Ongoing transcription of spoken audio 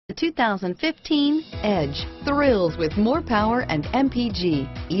The 2015 Edge thrills with more power and MPG.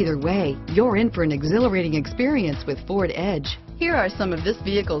 Either way, you're in for an exhilarating experience with Ford Edge. Here are some of this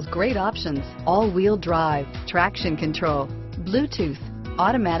vehicle's great options: all-wheel drive, traction control, Bluetooth,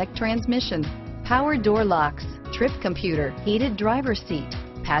 automatic transmission, power door locks, trip computer, heated driver's seat,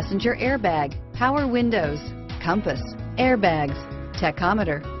 passenger airbag, power windows, compass, airbags,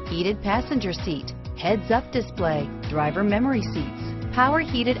 tachometer, heated passenger seat, heads-up display, driver memory seats, power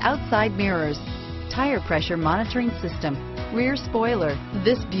heated outside mirrors, tire pressure monitoring system, rear spoiler.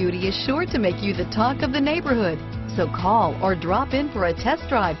 This beauty is sure to make you the talk of the neighborhood. So call or drop in for a test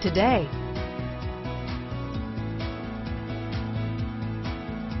drive today.